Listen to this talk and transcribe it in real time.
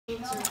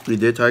You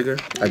did, Tiger?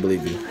 I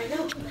believe you.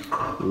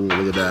 Ooh,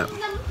 look at that.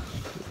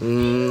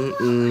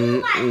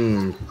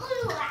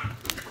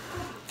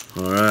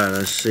 Alright,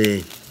 let's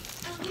see.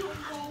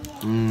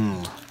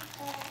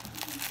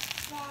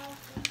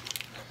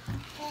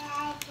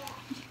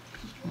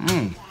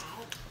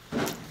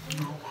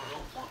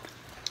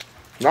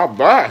 Not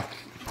bad.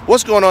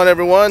 What's going on,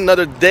 everyone?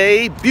 Another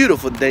day,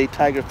 beautiful day,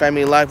 Tiger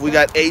Family Life. We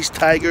got Ace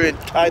Tiger and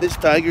Titus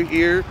Tiger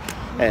here,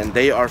 and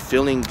they are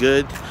feeling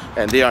good,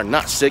 and they are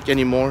not sick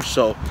anymore.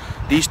 So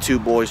these two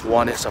boys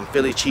wanted some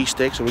Philly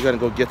cheesesteak, so we're gonna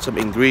go get some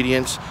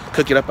ingredients,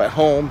 cook it up at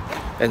home,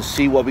 and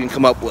see what we can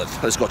come up with.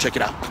 Let's go check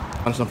it out.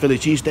 Want some Philly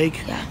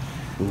cheesesteak? Yeah.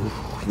 Ooh,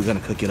 we're gonna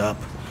cook it up.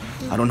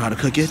 I don't know how to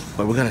cook it,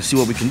 but we're gonna see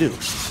what we can do.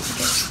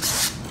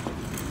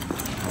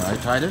 All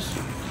right, Titus?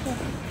 Yeah.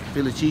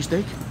 Philly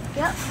cheesesteak?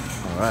 Yep.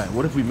 All right,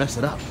 what if we mess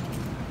it up?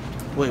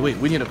 Wait,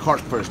 we need a cart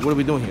first. What are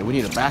we doing here? We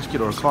need a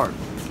basket or a cart,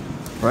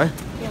 right?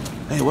 Yeah.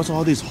 Hey, what's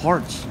all these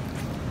hearts?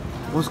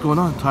 What's going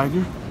on,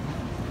 Tiger?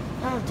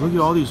 Look at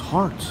all these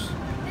hearts.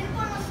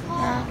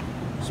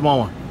 Small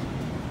one.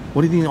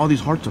 What do you think all these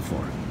hearts are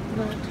for?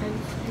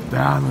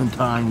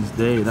 Valentine's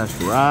Day, that's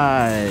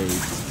right.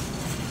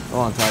 Come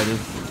on, Titus.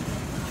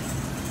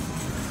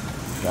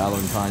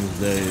 Valentine's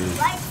Day.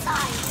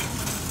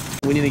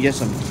 We need to get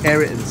some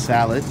carrot and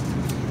salad.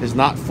 It's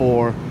not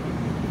for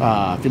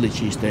Philly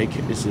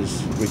cheesesteak. This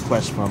is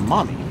request from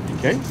mommy.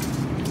 Okay.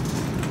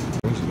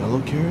 There's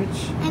yellow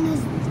carrots. And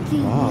there's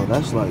wow,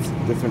 that's like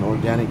different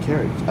organic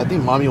carrots. I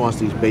think mommy wants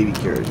these baby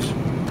carrots.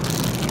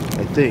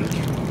 I think.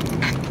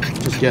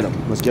 Just get them.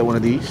 Let's get one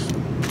of these.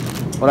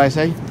 What'd I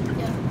say?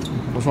 Yeah.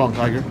 What's wrong,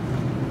 Tiger?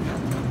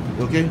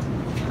 You okay?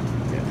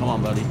 Yeah, come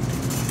on, buddy.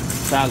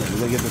 Salad. We're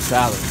gonna get the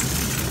salad.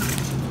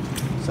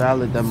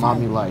 Salad that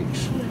mommy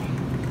likes.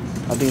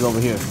 I think it's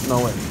over here. No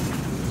way.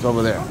 It's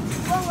over there.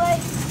 Wrong way.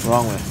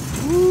 Wrong way.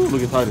 Ooh,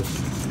 look at Titus.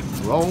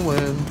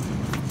 Rolling.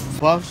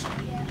 Puffs?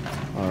 Yeah.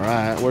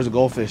 Alright, where's the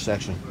goldfish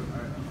section?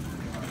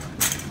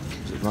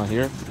 Is it not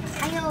here?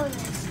 I know it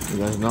is. You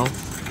guys know?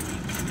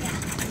 Yeah.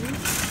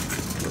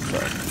 What's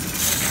up?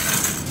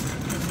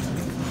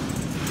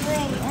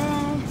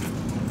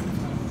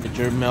 Wait, Get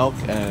your milk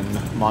and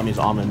mommy's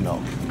almond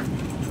milk.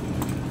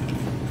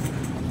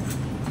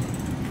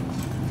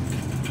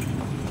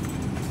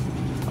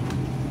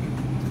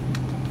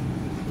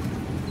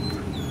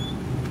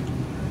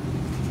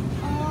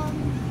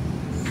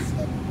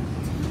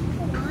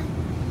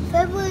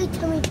 February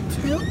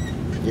 22?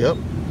 Yep.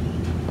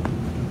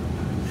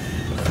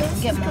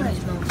 Get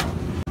mommy's milk.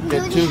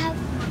 Get two.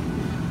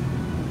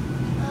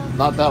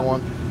 Not that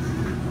one.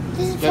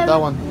 This is Get that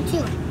one.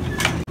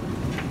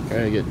 2.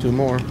 Okay, get two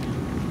more. I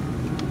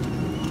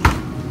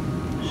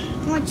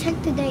want to check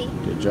the date.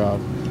 Good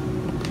job.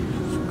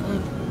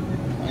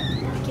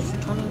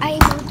 I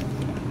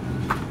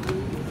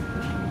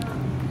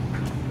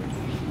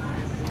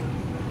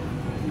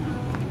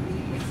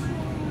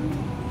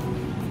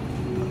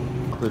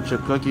Chocolate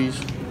chip cookies.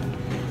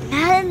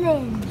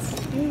 almonds.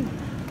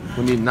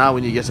 We need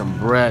to get some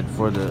bread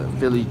for the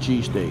Philly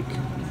cheesesteak.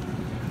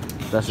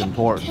 That's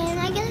important. Can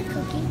I get a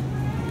cookie?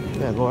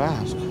 Yeah, go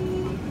ask.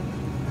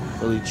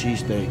 Philly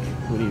cheesesteak.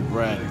 We need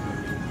bread.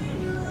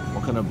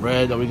 What kind of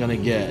bread are we gonna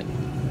get?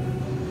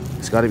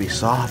 It's gotta be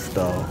soft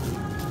though.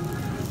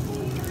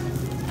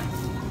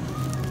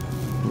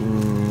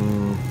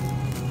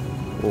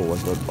 Oh,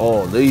 what's the?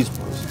 Oh, these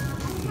ones.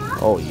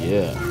 Oh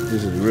yeah,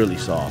 this is really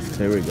soft.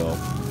 Here we go.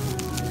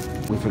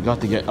 We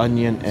forgot to get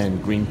onion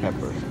and green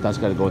pepper. That's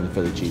gotta go in the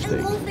Philly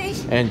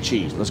cheesesteak. And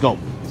cheese. Let's go.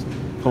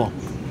 Come on.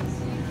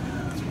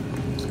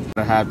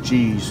 I have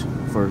cheese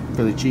for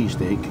Philly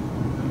cheesesteak.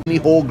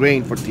 Need whole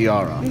grain for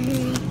Tiara.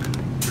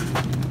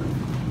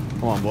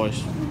 Come on,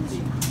 boys.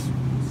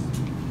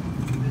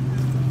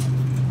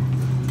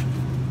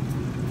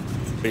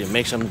 Ready to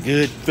make some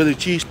good Philly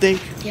cheesesteak?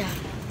 Yeah.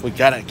 We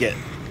gotta get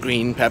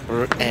green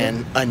pepper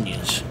and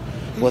onions.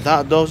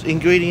 Without those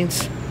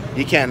ingredients,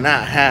 you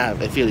cannot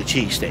have a Philly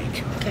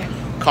cheesesteak. Okay.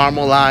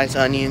 Caramelized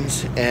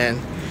onions and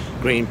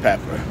green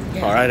pepper.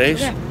 Yeah. All right,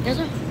 Ace? Yeah. Yes,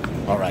 sir.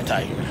 All right,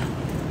 Tiger.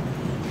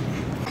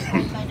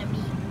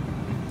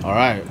 All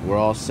right, we're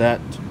all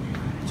set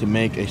to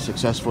make a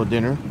successful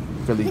dinner,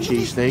 Philly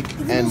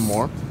cheesesteak and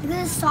more. Look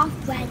at this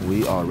soft bread.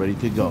 We are ready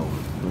to go.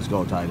 Let's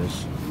go,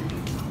 Titus.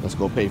 Let's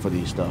go pay for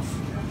these stuff.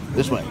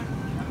 This way.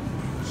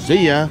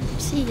 See ya.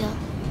 See ya.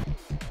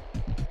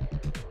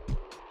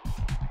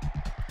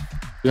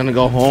 We're gonna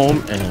go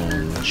home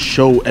and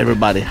show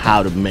everybody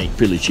how to make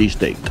Philly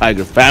cheesesteak,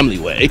 Tiger Family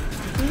way.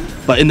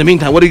 But in the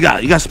meantime, what do you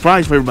got? You got a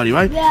surprise for everybody,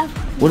 right? Yeah.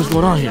 What is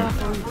going on here?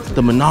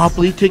 The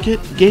Monopoly ticket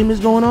game is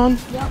going on?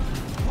 Yep.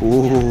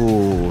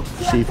 Ooh,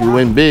 see if you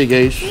win big,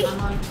 Ace.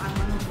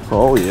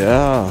 Oh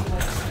yeah.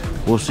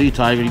 We'll see,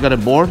 Tiger. You got a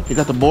board? You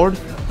got the board?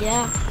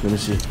 Yeah. Let me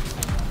see.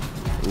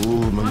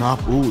 Ooh,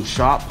 Monopoly. Ooh,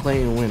 shop,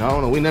 play, and win. I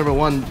don't know. We never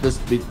won this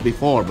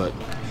before, but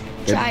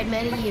Tried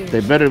many years.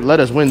 they better let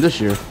us win this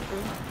year.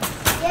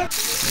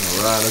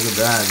 All right, look at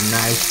that.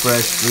 Nice,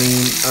 fresh,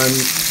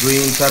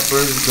 green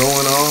peppers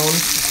going on.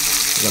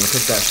 We're gonna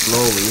cook that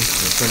slowly. We're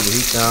gonna turn the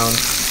heat down.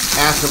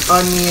 Add some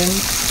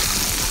onions.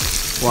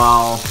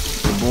 while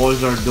the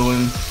boys are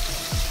doing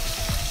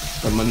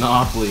the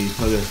Monopoly.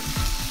 Look at,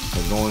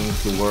 they're going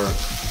to work.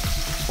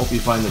 Hope you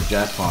find the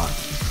jackpot.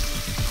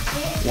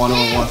 One of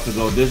them wants to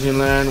go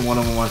Disneyland, one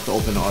of them wants to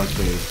open the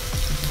arcade.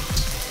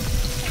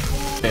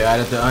 Okay,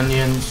 added the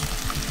onions.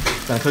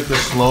 Gonna cook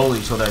this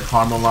slowly so that it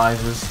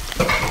caramelizes.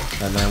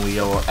 And then we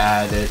will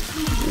add it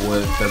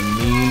with the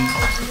meat,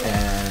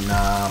 and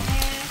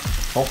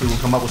hopefully we'll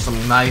come up with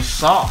some nice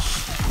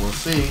sauce. We'll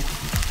see.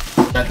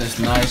 Got this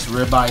nice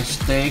ribeye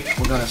steak.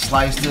 We're gonna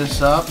slice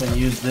this up and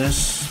use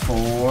this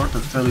for the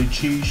Philly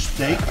cheese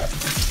steak.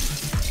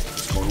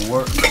 Let's go to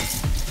work.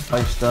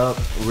 Sliced up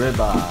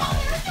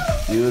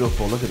ribeye.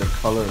 Beautiful. Look at the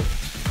color.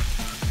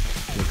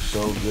 Looks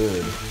so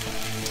good.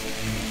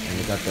 And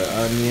we got the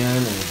onion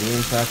and the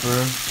green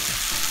pepper.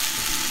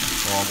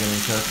 All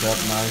getting cooked up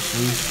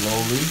nicely,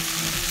 slowly.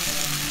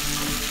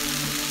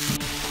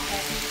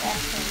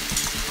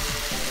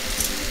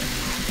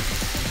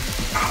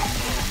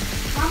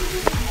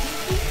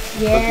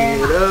 Yeah.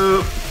 Cooking it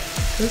up.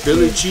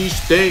 Philly cheese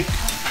steak.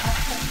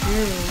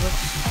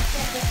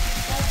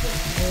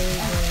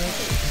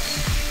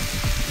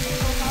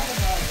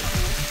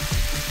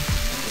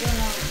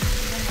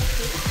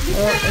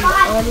 And the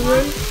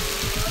onion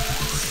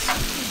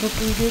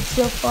looking good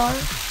so far.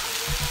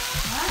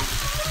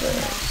 The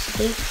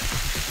steak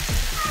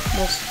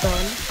almost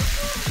done.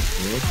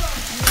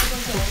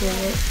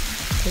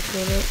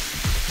 Cooking it.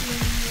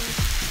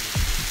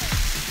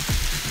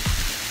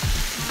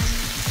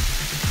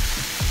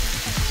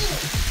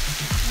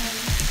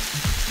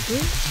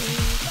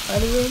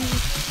 Onion,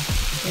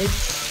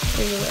 it's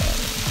everywhere.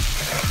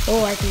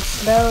 Oh, I can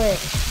smell it.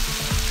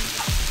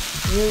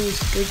 Really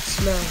good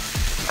smell.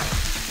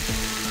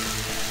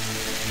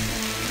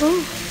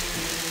 Ooh.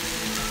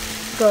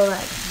 Go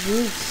like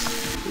juice.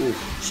 Ooh,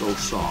 so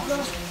soft.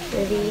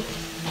 Really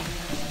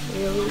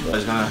good.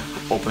 It's gonna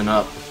open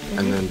up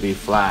and then be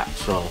flat,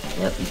 so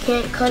Yep, you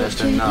can't cut just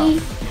it too enough.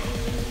 deep.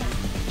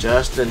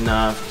 Just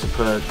enough to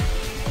put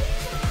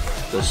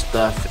the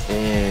stuff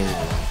in.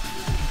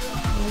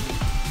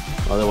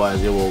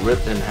 Otherwise, it will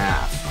rip in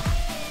half.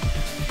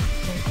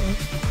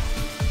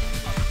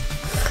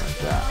 Like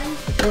that.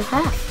 In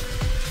half.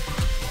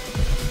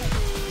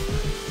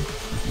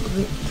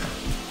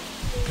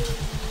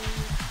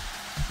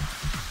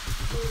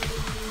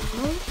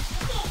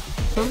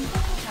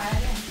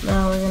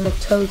 Now we're gonna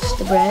toast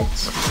the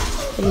breads.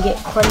 Gonna get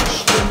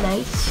crunchy and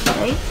nice,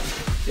 right?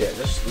 Yeah,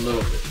 just a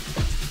little bit.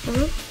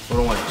 We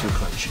don't want it too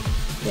crunchy.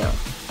 Yeah.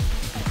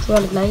 Just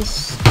want a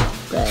nice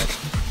bread.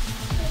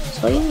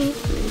 That's all you need.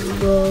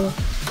 We'll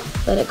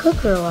let it cook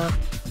for a while.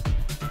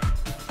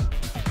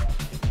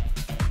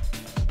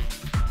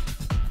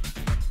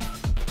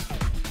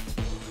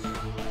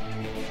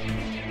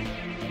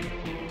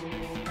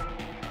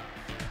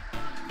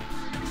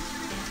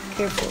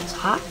 Careful, it's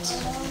hot.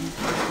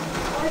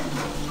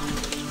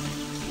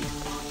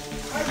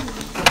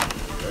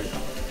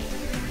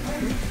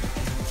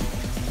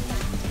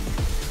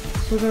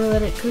 So we're gonna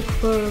let it cook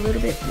for a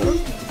little bit more.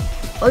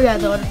 Oh yeah,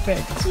 the other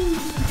bread.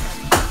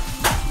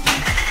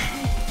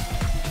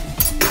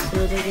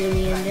 So they're gonna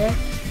be in there.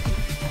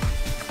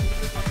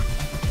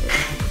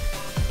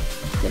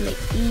 Gonna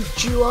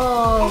eat you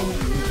all.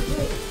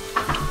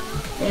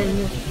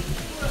 And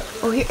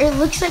oh, here it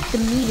looks like the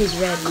meat is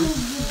ready.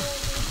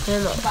 I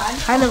don't know,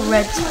 kind of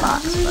red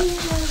spots, but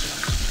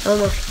I don't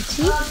know if you can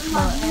see,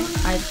 but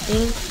I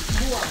think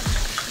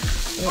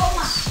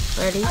it's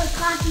ready.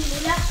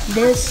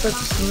 This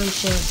looks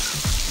delicious.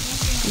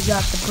 We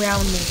got the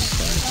brownness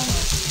there.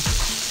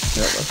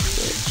 It looks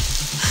good.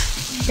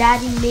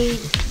 Daddy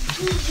made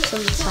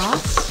some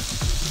sauce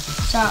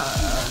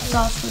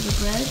for the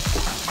bread.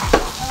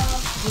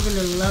 You're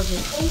gonna love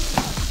it.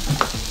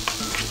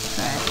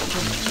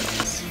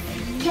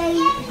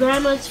 Alright,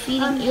 Grandma's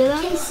feeding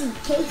Ayala. Casey.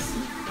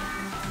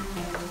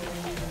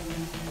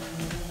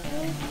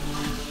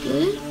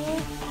 Good.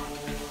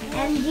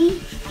 Andy.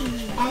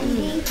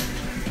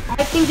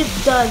 I think it's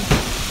done.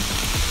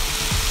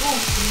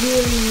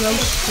 Really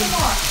roasted.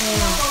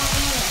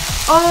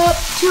 Oh,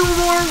 2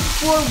 more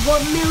for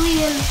 1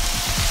 million.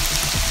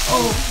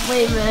 Oh,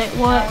 wait a minute.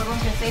 What? We're going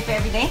to save for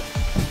every day?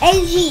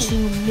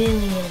 2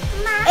 million.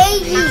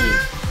 80.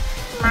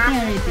 I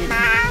already did.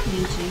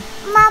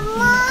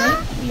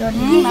 Mama.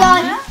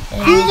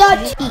 These are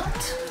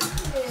eat.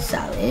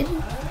 Salad.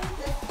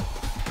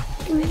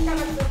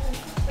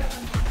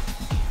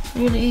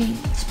 We're gonna eat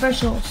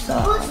special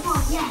sauce.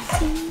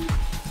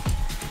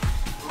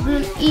 We're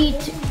gonna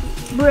eat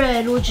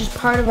bread, which is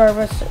part of our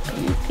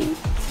recipe.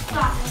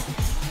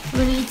 We're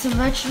gonna eat some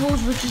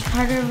vegetables, which is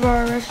part of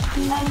our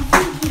recipe.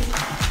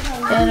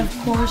 And of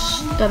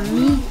course, the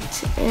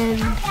meat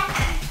and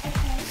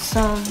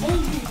some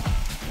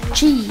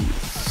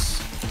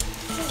cheese.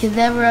 You can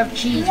never have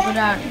cheese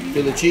without it.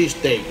 Philly cheese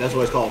steak. That's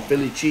what it's called.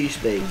 Philly cheese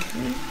steak.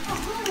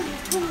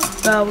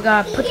 So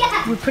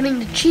we're putting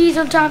the cheese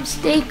on top of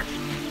steak.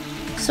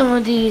 Some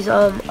of these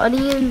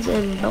onions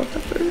and bell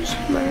peppers,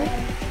 right?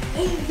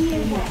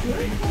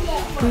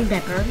 Green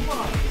pepper,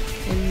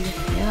 and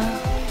yeah.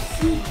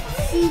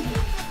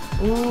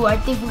 Ooh, I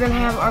think we're gonna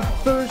have our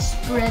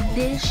first spread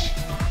dish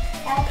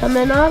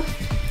coming up.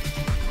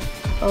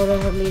 Oh,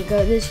 don't let me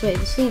go this way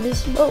to see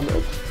this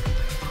moment.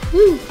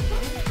 Woo.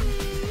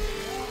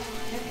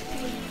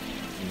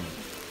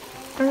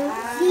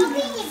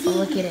 Oh,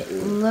 look at it.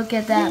 Look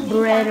at that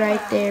bread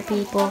right there,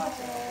 people.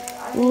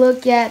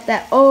 Look at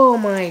that. Oh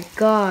my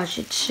gosh.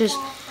 It's just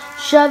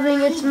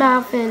shoving its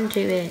mouth into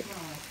it.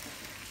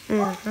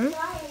 Look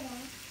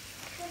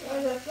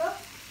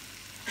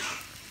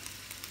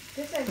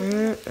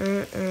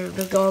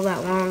at all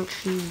that long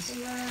cheese.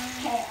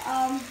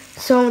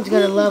 Someone's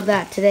gonna love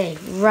that today.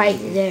 Right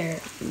there.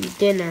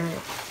 Dinner.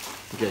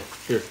 Okay,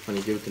 here,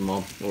 honey, give it to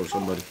mom or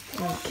somebody.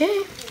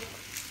 Okay.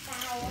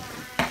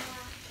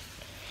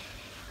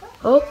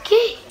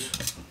 Okay.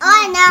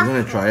 Oh no. You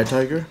gonna try it,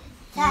 Tiger?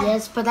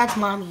 Yes, but that's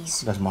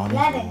mommy's. That's mommy's.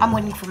 I'm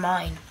waiting for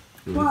mine.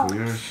 You waiting for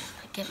yours?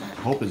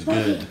 I hope it's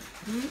good.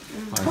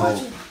 I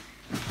hope.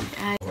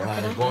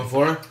 Alright, going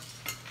for it?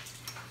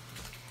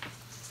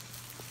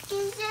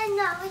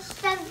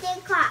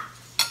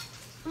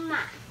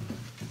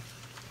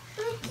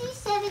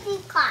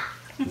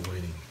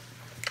 Waiting.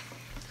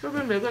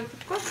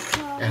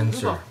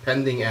 Answer.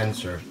 Pending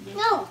answer.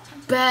 No.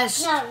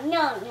 Best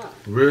No.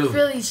 Really?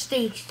 Philly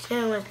steak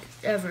sandwich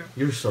ever.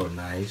 You're so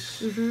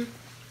nice.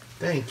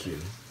 Thank you.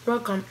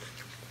 Welcome.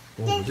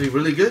 Oh, is it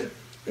really good?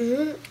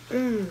 I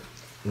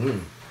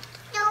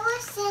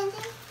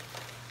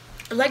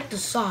like the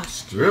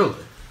sauce. Really?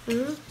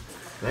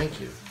 Thank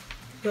you.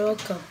 You're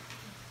welcome.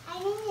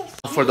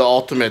 For the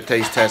ultimate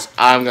taste test,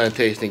 I'm gonna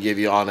taste and give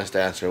you an honest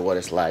answer of what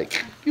it's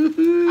like.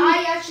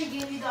 I actually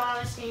gave you the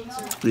honest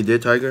answer. You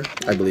did, Tiger?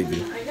 I believe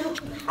you. I know.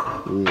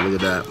 Ooh,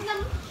 look at that.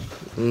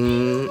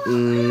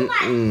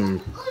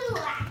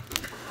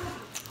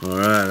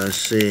 Alright, let's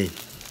see.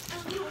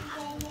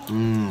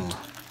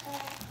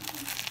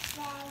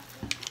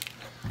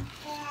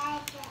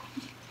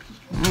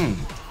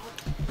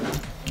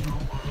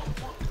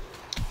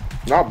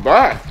 Not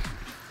bad.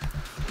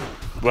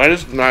 Bread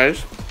is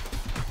nice.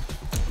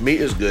 Meat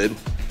is good.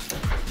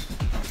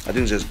 I think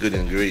it's just good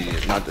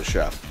ingredients, not the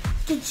chef.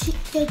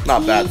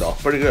 Not bad though.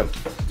 Pretty good.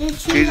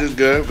 Cheese is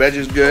good. Veg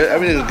is good.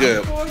 Everything is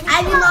good.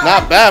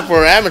 Not bad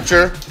for an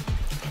amateur.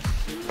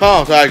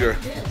 Huh, Tiger?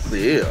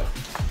 Yeah.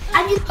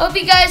 Hope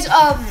you guys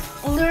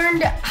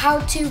learned how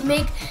to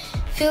make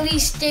Philly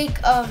steak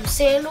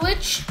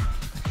sandwich.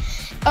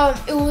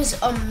 It was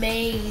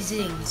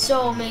amazing.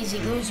 So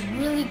amazing. It was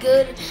really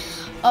good.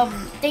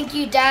 Thank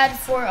you, Dad,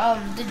 for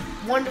the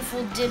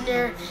wonderful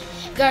dinner.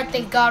 Gotta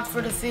thank God for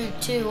the food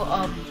too.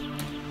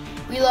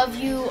 We love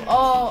you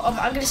all. I'm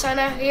gonna sign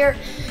out here.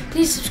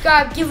 Please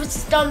subscribe, give us a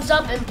thumbs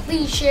up, and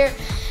please share,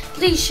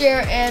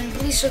 and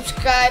please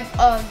subscribe.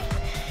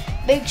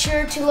 Make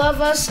sure to love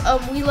us.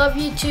 We love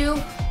you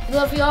too. We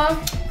love you all.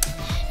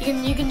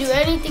 You can do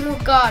anything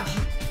with God.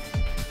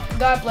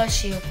 God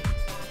bless you.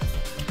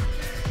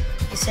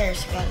 It's Sarah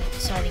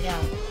signing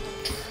out.